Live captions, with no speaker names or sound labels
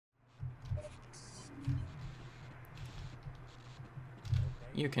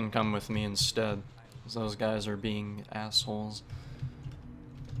You can come with me instead, 'cause those guys are being assholes.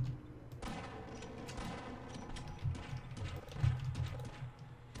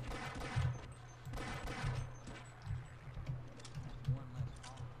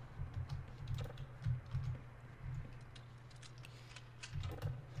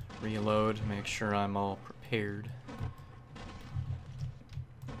 Reload, make sure I'm all prepared.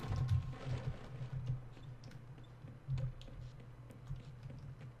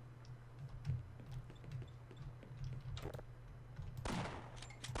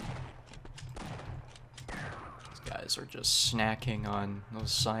 Guys are just snacking on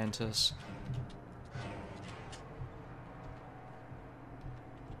those scientists.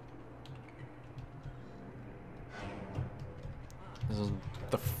 This is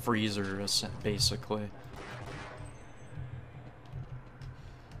the freezer, basically.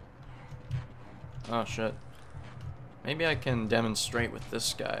 Oh shit. Maybe I can demonstrate with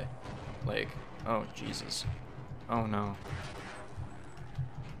this guy. Like, oh Jesus. Oh no.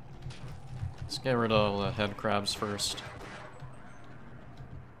 Let's get rid of all the head crabs first.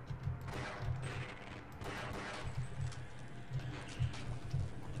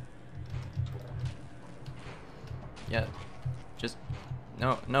 Yeah. Just...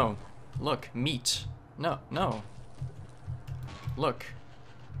 No, no. Look, meat. No, no. Look.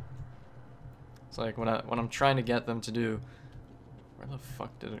 It's like what I'm trying to get them to do. Where the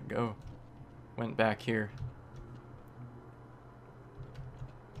fuck did it go? Went back here.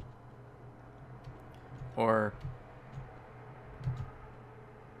 Or...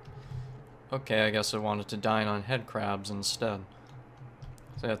 Okay, I guess I wanted to dine on head crabs instead.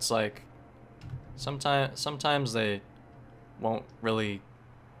 So it's like... Sometimes they won't really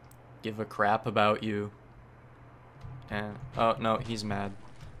give a crap about you. And... Oh, no, he's mad.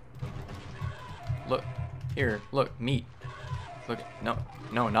 Look. Here, look, meat. Look, no,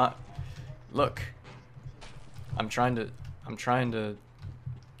 no, not... Look. I'm trying to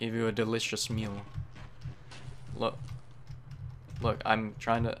give you a delicious meal. Look, look, I'm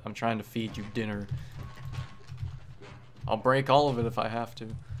trying to feed you dinner. I'll break all of it if I have to.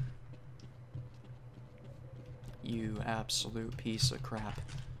 You absolute piece of crap.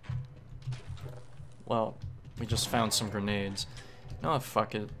 Well, we just found some grenades. No,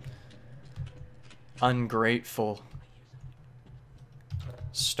 fuck it. Ungrateful.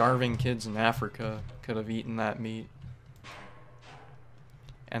 Starving kids in Africa could have eaten that meat.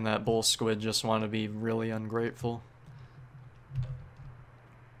 And that bull squid just want to be really ungrateful.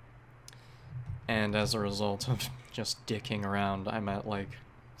 And as a result of just dicking around, I'm at like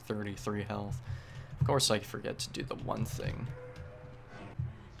 33 health. Of course I forget to do the one thing.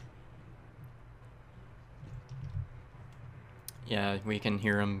 Yeah, we can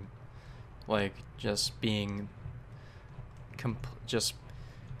hear him like just being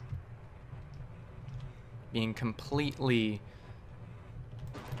completely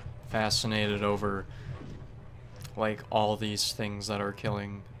fascinated over like all these things that are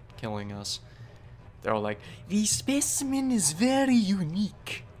killing us. They're all like, "The specimen is very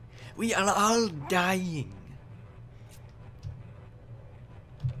unique. We are all dying."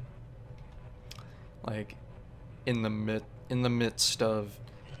 Like in the midst of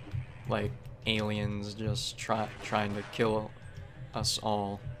like aliens just trying to kill us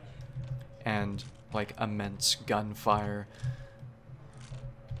all, and like immense gunfire,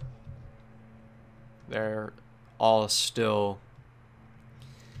 they're all still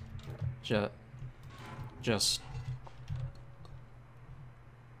just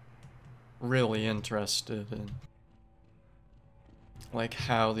really interested in like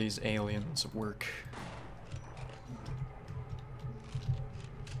how these aliens work.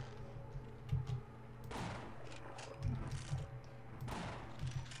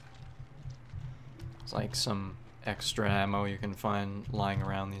 It's like some extra ammo you can find lying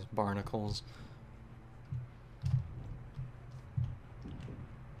around these barnacles.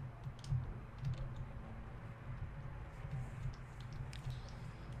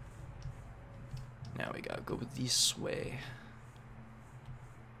 Now we gotta go this way.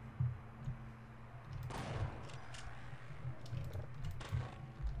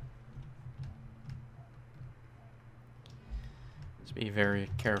 Just be very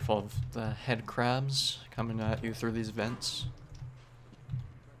careful of the head crabs coming at you through these vents.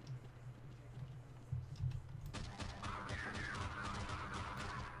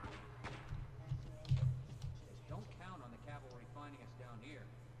 Don't count on the cavalry finding us down here.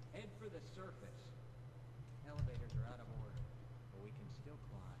 Head for the surface. Elevators are out of order, but we can still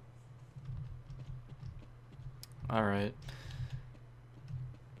climb. Alright.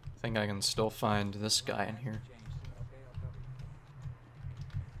 I think I can still find this guy in here.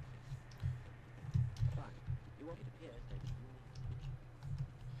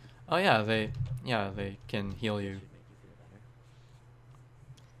 Oh yeah, they can heal you.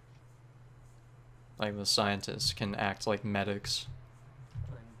 Like the scientists can act like medics.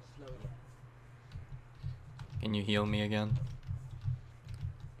 Can you heal me again?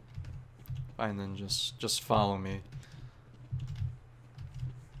 Fine, then just follow me.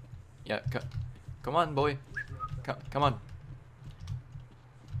 Yeah, come on, boy. Come on.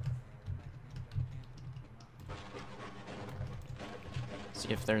 See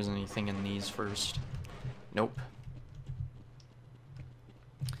if there's anything in these first. Nope.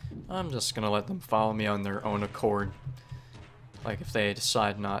 I'm just gonna let them follow me on their own accord. Like, if they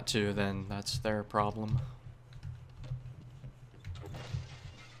decide not to, then that's their problem.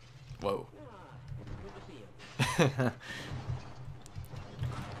 Whoa.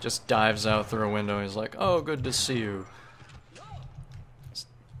 Just dives out through a window. He's like, oh, good to see you.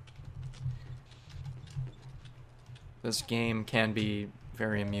 This game can be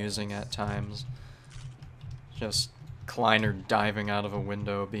very amusing at times. Just Kleiner diving out of a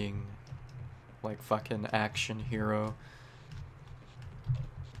window being like fucking action hero.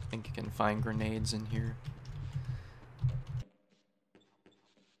 I think you can find grenades in here.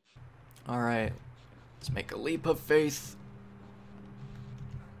 Alright, let's make a leap of faith.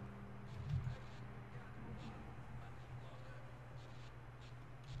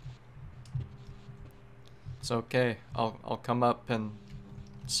 It's okay. I'll come up and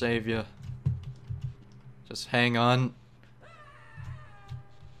save you. Just hang on.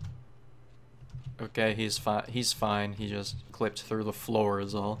 Okay, he's fine. He's fine. He just clipped through the floor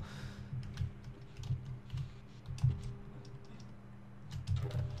is all.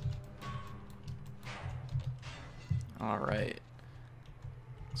 All right.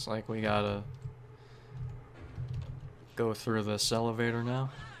 Looks like we gotta go through this elevator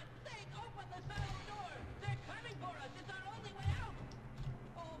now.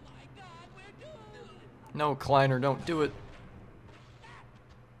 No, Kleiner, don't do it.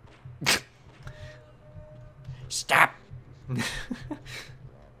 Stop!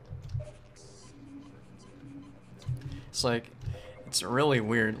 It's like, it's really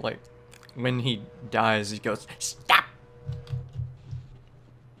weird, like, when he dies, he goes, stop!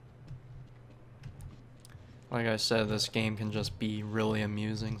 Like I said, this game can just be really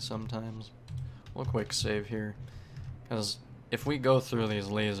amusing sometimes. We'll quick save here, because if we go through these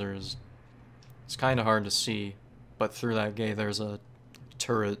lasers, it's kind of hard to see, but through that gate there's a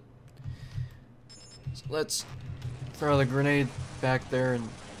turret. So let's throw the grenade back there and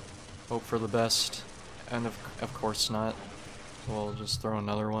hope for the best. And of course not. So we'll just throw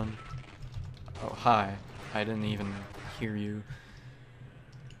another one. Oh, hi. I didn't even hear you.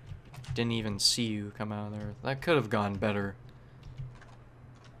 Didn't even see you come out of there. That could have gone better.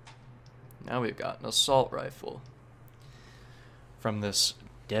 Now we've got an assault rifle from this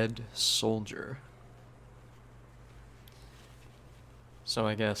dead soldier. So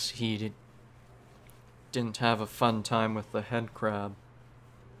I guess he didn't have a fun time with the head crab.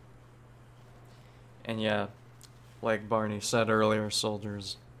 And yeah, like Barney said earlier,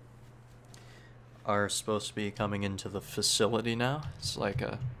 soldiers are supposed to be coming into the facility now. It's like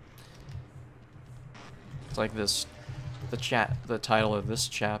this, the title of this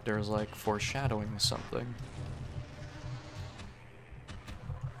chapter is like foreshadowing something.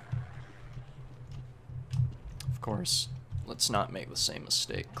 Of course, let's not make the same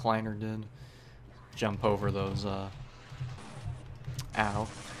mistake Kleiner did. Jump over those, ow.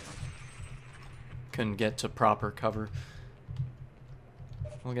 Couldn't get to proper cover.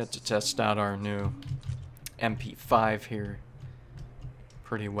 We'll get to test out our new MP5 here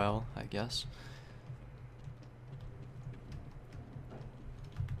pretty well, I guess.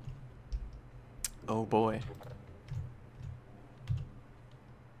 Oh boy.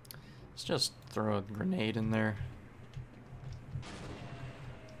 Let's just throw a grenade in there.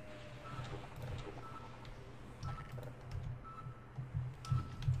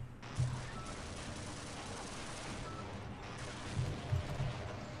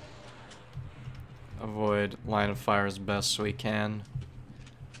 Avoid line of fire as best we can.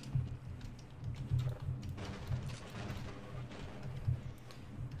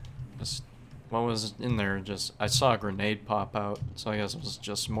 Just, what was in there? Just, I saw a grenade pop out, so I guess it was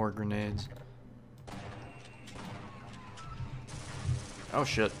just more grenades. Oh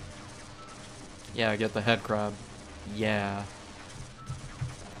shit. Yeah, get the head crab. Yeah.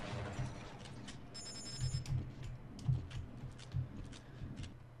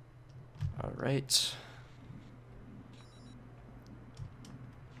 Alright.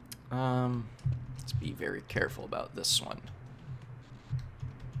 Let's be very careful about this one.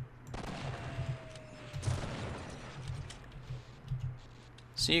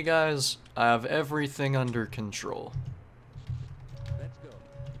 See, guys, I have everything under control. Let's go.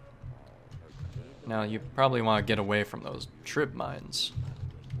 Now, you probably want to get away from those trip mines.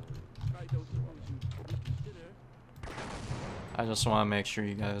 I just want to make sure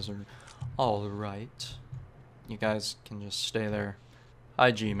you guys are alright. You guys can just stay there.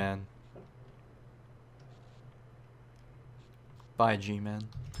 Hi, G-Man. Bye, G-Man.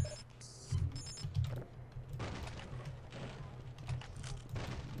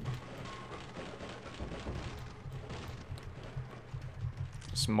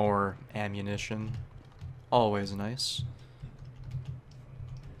 Some more ammunition. Always nice.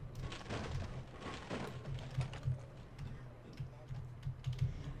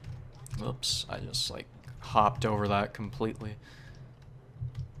 Oops, I just like hopped over that completely.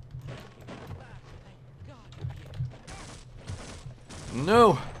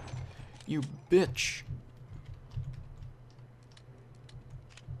 No! You bitch!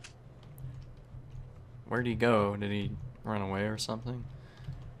 Where'd he go? Did he run away or something?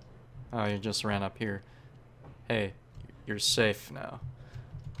 Oh, he just ran up here. Hey, you're safe now.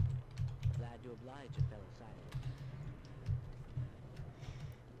 Glad to oblige a fellow silent.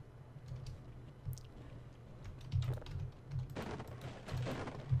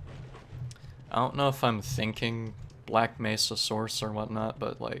 I don't know if I'm thinking Black Mesa source or whatnot,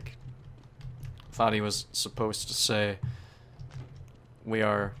 but like, thought he was supposed to say,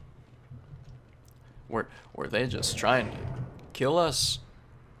 were they just trying to kill us?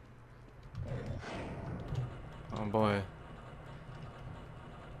 Oh boy.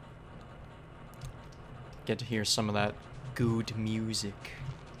 Get to hear some of that good music.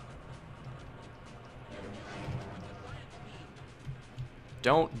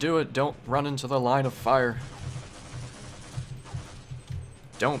 Don't do it. Don't run into the line of fire.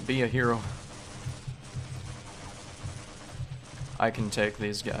 Don't be a hero. I can take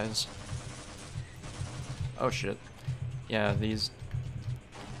these guys. Oh shit. Yeah, these...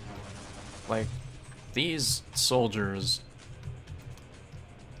 Like, these soldiers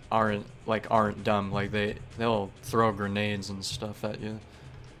aren't dumb. Like, they'll throw grenades and stuff at you.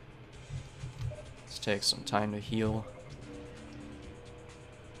 Let's take some time to heal.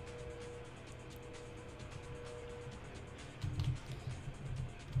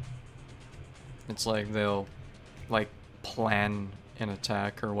 It's like they'll, like, plan an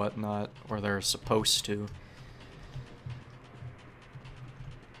attack or whatnot, or they're supposed to.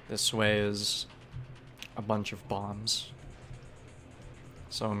 This way is a bunch of bombs.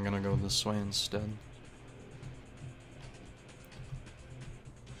 So I'm gonna go this way instead.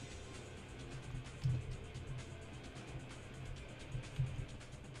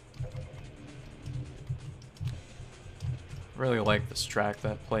 Really like this track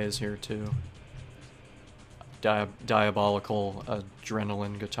that plays here too. Diabolical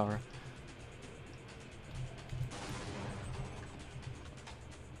adrenaline guitar.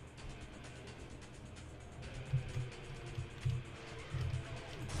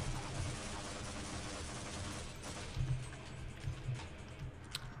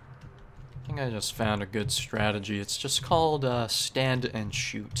 I think I just found a good strategy. It's just called stand and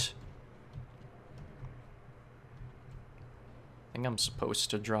shoot. I think I'm supposed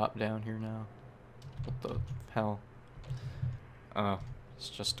to drop down here now. What the hell? It's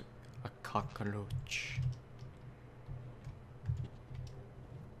just a cockroach.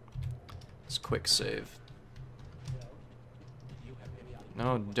 Let's quick save.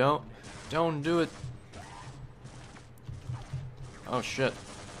 No, don't do it. Oh shit.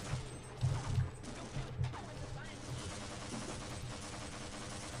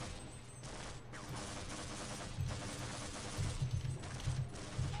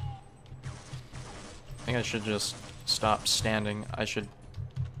 I think I should just stop standing. I should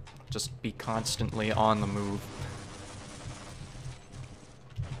just be constantly on the move.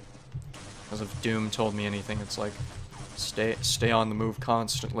 Because if Doom told me anything, it's like, stay on the move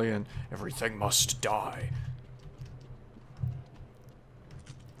constantly and everything must die.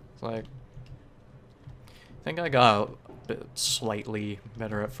 It's like, I think I got a bit slightly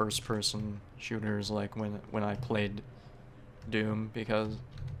better at first-person shooters, like when I played Doom, because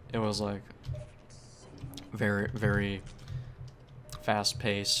it was like very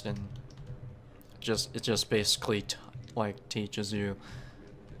fast-paced, and it just basically like teaches you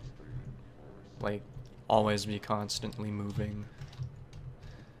like always be constantly moving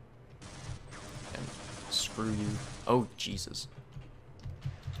and screw you. Oh Jesus.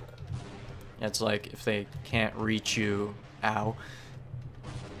 It's like if they can't reach you, ow.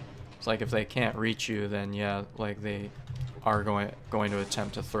 It's like if they can't reach you, then yeah, like they are going to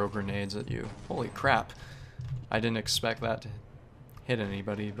attempt to throw grenades at you. Holy crap. I didn't expect that to hit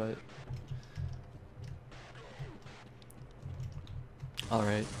anybody, but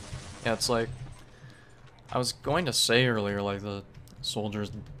alright. Yeah, it's like I was going to say earlier, like the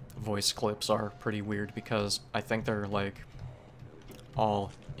soldiers' voice clips are pretty weird because I think they're like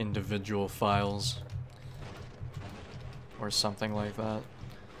all individual files or something like that.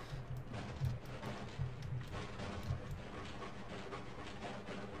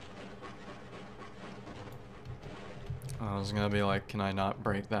 I was gonna be like, can I not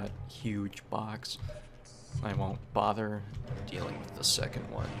break that huge box? I won't bother dealing with the second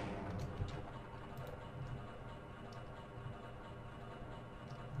one.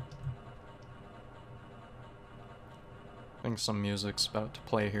 I think some music's about to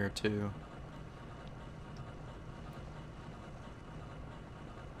play here too.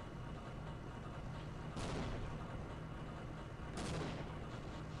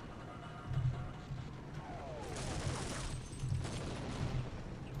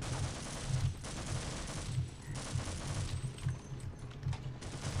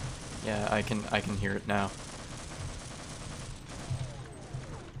 Yeah, I can hear it now.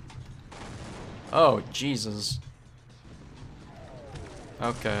 Oh, Jesus.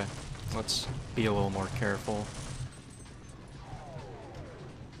 Okay, let's be a little more careful.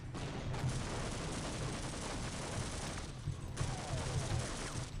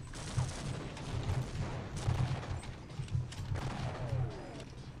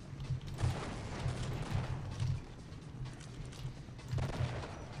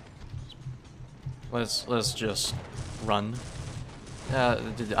 Let's just run.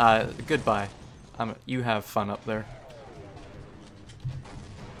 Goodbye. You have fun up there.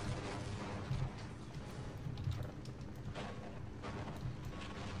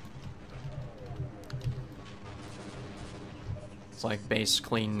 It's like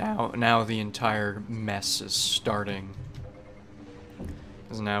basically now the entire mess is starting.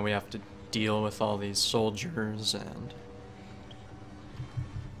 Because now we have to deal with all these soldiers and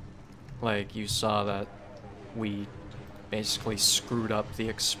like you saw that we basically screwed up the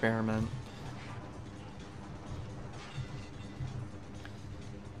experiment.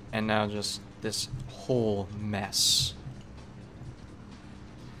 And now just this whole mess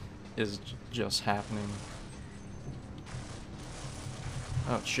is just happening.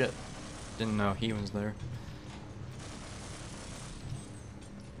 Oh shit. Didn't know he was there.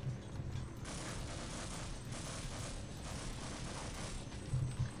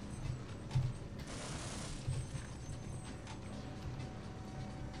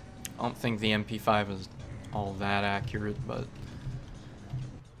 I don't think the MP5 is all that accurate, but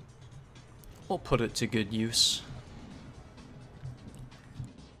we'll put it to good use.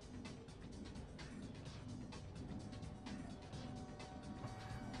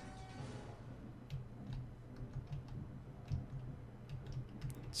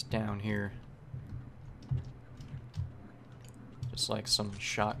 It's down here. Just like some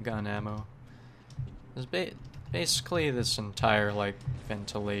shotgun ammo. There's basically this entire like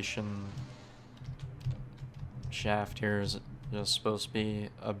ventilation shaft here is just supposed to be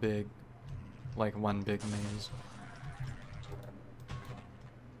a big, like one big maze.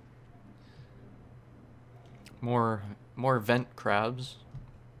 More vent crabs.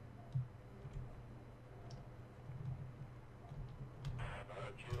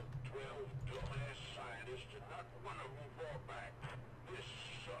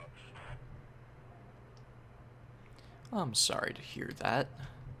 I'm sorry to hear that.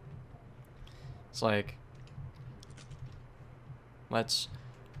 It's like, let's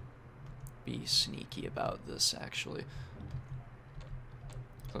be sneaky about this actually.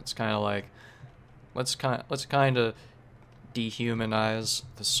 So it's kind of like, let's kind of dehumanize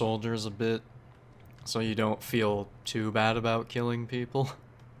the soldiers a bit so you don't feel too bad about killing people.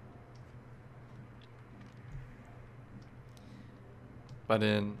 But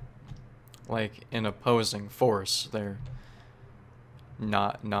in opposing force, they're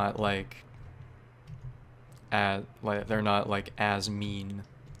not like they're not like as mean,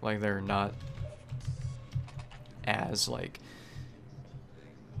 like they're not as like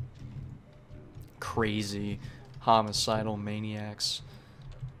crazy homicidal maniacs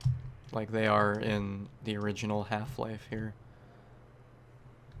like they are in the original Half-Life here.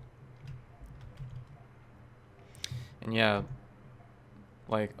 And yeah,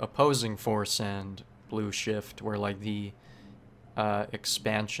 like opposing force and blue shift were like the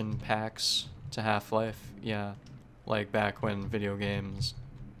expansion packs to Half-Life. Yeah, like back when video games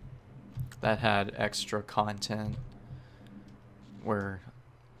that had extra content were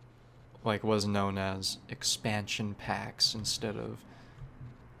like was known as expansion packs instead of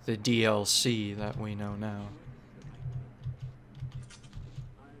the DLC that we know now.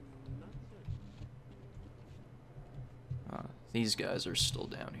 These guys are still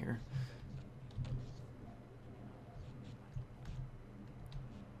down here.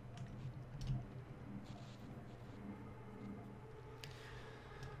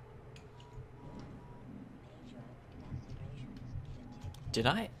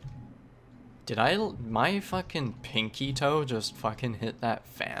 My fucking pinky toe just fucking hit that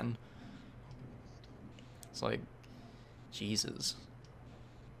fan? It's like, Jesus.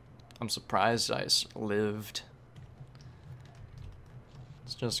 I'm surprised I lived.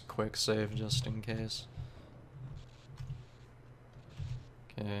 Let's just quick save just in case.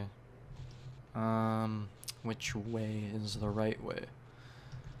 Okay. Which way is the right way?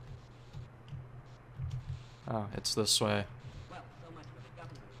 Oh, it's this way. Well, so much for the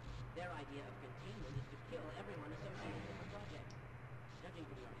government. Their idea of containment is to kill everyone associated with the project. Judging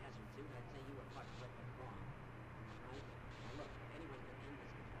from your hazard suit, I'd say you were part of what went wrong. Right? Now look, if anyone can end this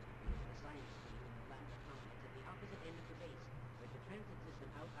catastrophe, it's the science team in the Lambda complex at the opposite end of the base. With the transit system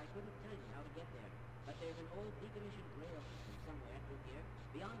out, I couldn't tell you how to get there. But there's an old decommissioned rail system somewhere through here,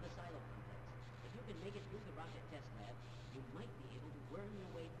 beyond the silo complex. If you can make it through the rocket test lab, you might be able to worm your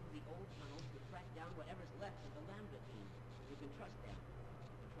way through the old tunnels to track down whatever's left of the Lambda team. You can trust them.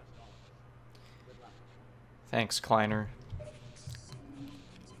 You can trust all of us. Good luck. Thanks, Kleiner.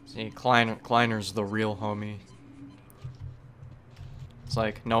 See, Kleiner's the real homie. It's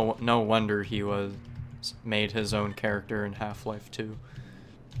like, no wonder he made his own character in Half-Life 2.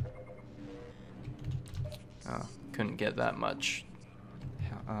 Couldn't get that much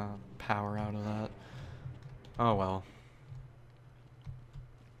power out of that. Oh well.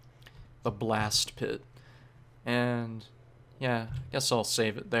 The blast pit. And yeah, I guess I'll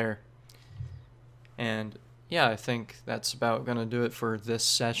save it there. And yeah, I think that's about gonna do it for this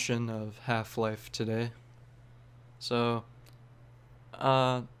session of Half-Life today. So,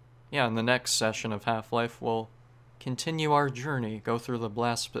 yeah, in the next session of Half-Life, we'll continue our journey, go through the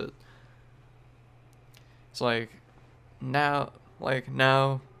blast pit. It's like now,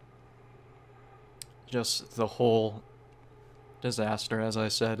 just the whole disaster, as I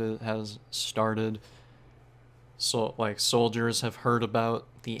said, it has started. So, like, soldiers have heard about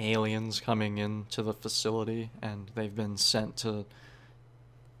the aliens coming into the facility, and they've been sent to,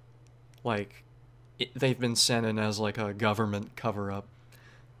 like, they've been sent in as, like, a government cover-up.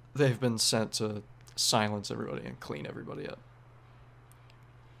 They've been sent to silence everybody and clean everybody up.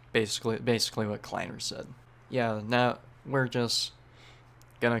 Basically what Kleiner said. Yeah, now we're just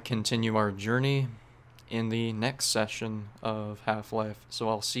gonna continue our journey in the next session of Half-Life, so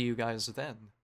I'll see you guys then.